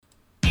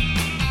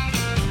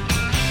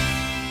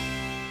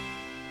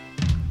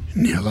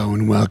Hello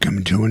and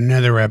welcome to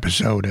another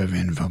episode of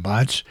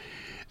Infobots.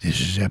 This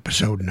is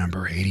episode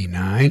number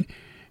 89,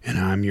 and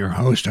I'm your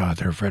host,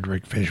 author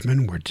Frederick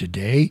Fishman, where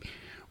today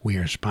we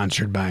are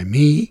sponsored by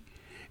me,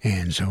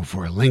 and so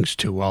for links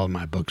to all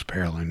my books,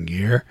 apparel, and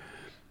gear,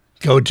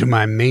 go to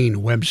my main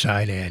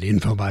website at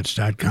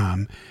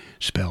Infobots.com,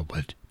 spelled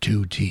with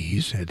 2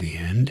 T's at the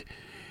end.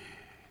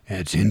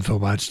 That's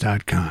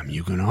Infobots.com.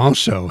 You can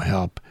also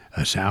help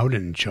us out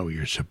and show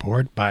your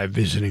support by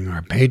visiting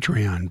our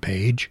Patreon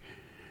page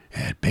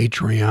at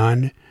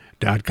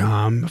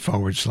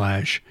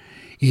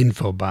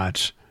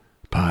patreon.com/Infobots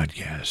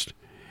podcast.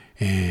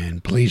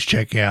 And please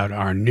check out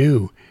our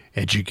new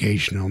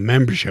educational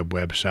membership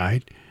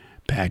website,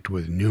 packed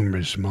with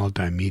numerous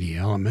multimedia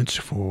elements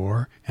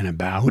for and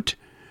about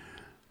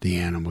the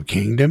animal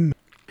kingdom.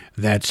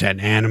 That's at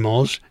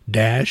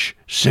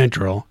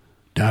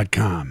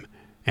animals-central.com.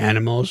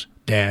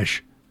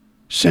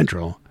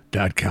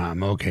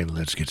 Animals-central.com. Okay,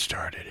 let's get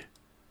started.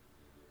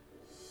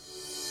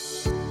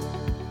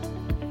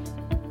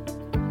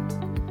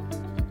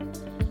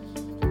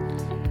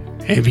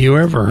 Have you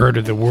ever heard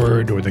of the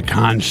word or the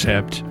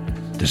concept,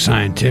 the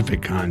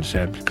scientific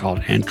concept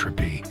called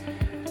entropy?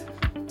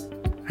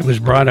 It was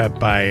brought up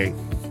by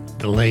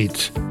the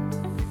late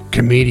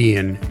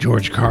comedian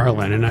George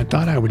Carlin, and I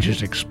thought I would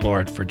just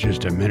explore it for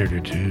just a minute or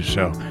two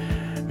so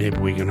maybe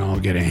we can all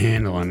get a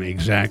handle on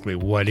exactly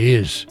what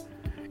is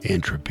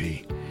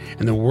entropy.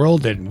 And the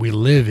world that we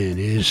live in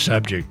is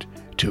subject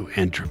to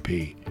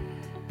entropy.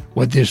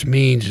 What this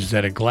means is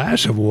that a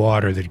glass of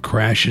water that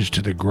crashes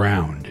to the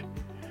ground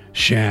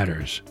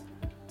shatters.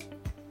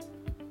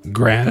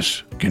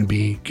 Grass can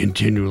be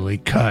continually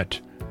cut,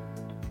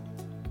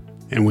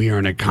 and we are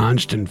in a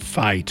constant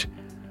fight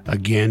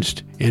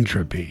against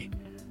entropy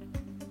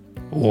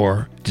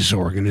or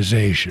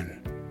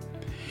disorganization.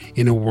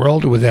 In a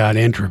world without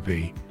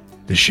entropy,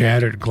 the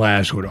shattered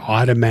glass would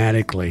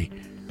automatically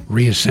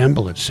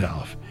reassemble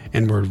itself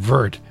and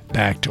revert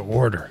back to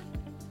order.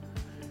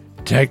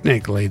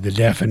 Technically, the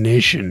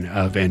definition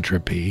of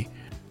entropy,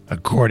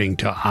 according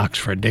to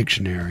Oxford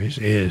dictionaries,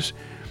 is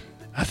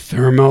a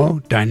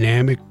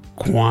thermodynamic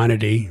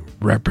quantity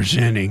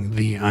representing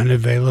the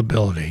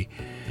unavailability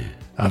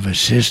of a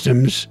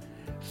system's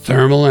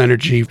thermal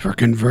energy for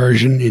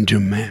conversion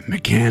into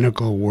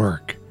mechanical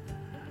work,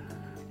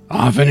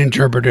 often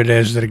interpreted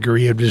as the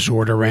degree of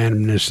disorder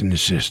randomness in the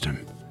system.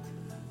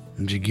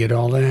 Did you get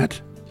all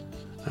that?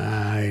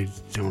 I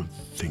don't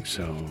think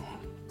so.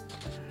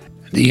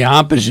 The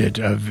opposite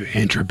of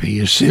entropy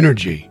is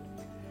synergy,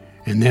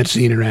 and that's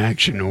the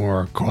interaction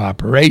or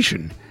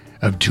cooperation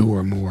of two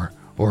or more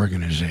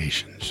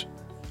organizations.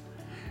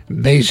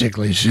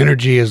 Basically,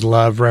 synergy is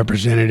love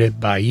represented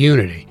by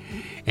unity,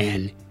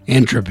 and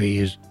entropy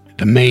is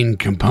the main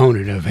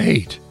component of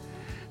hate.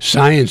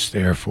 Science,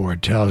 therefore,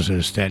 tells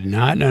us that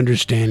not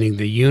understanding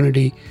the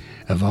unity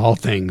of all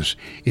things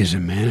is a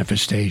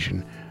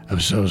manifestation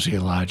of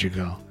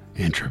sociological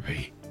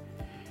entropy.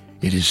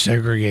 It is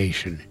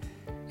segregation.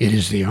 It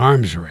is the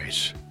arms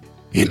race.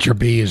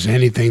 Entropy is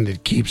anything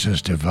that keeps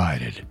us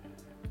divided.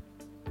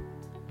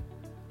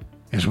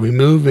 As we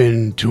move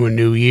into a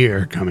new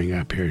year coming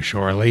up here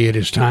shortly, it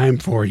is time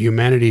for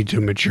humanity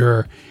to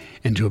mature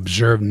and to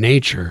observe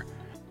nature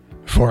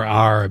for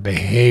our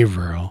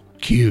behavioral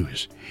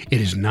cues.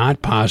 It is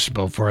not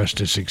possible for us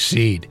to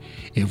succeed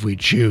if we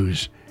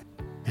choose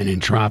an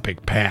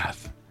entropic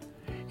path.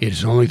 It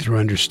is only through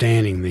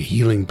understanding the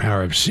healing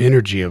power of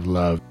synergy of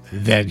love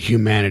that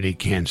humanity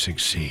can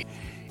succeed.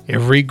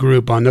 Every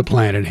group on the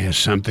planet has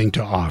something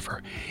to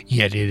offer,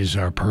 yet it is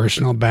our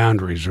personal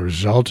boundaries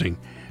resulting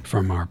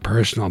from our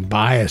personal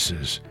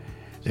biases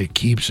that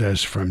keeps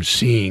us from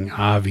seeing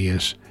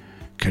obvious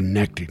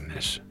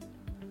connectedness.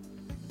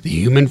 The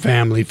human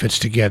family fits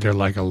together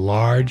like a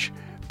large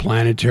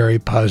planetary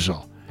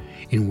puzzle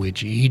in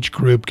which each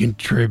group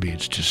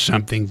contributes to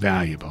something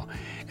valuable.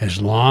 As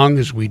long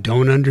as we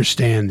don't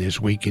understand this,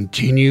 we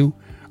continue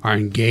our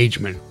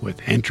engagement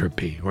with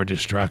entropy or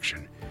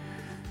destruction,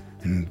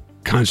 and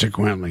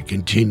consequently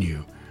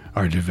continue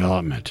our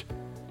development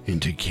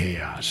into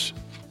chaos.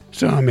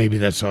 So maybe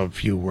that's a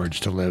few words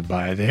to live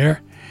by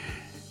there.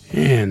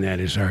 And that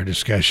is our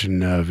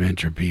discussion of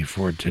entropy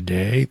for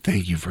today.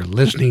 Thank you for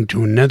listening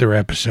to another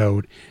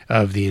episode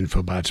of the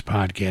Infobots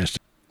podcast.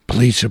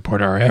 Please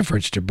support our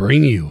efforts to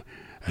bring you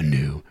a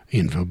new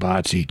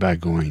Infobots by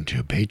going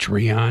to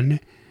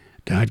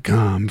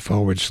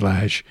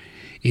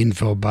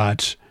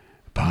patreon.com/Infobots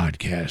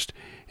podcast.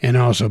 And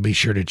also be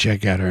sure to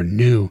check out our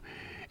new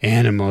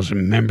Animals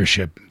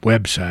membership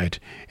website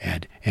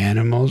at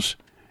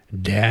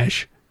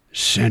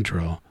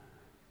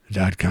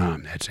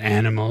animals-central.com. That's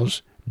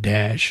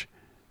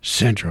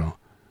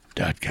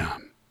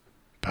animals-central.com.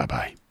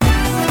 Bye-bye.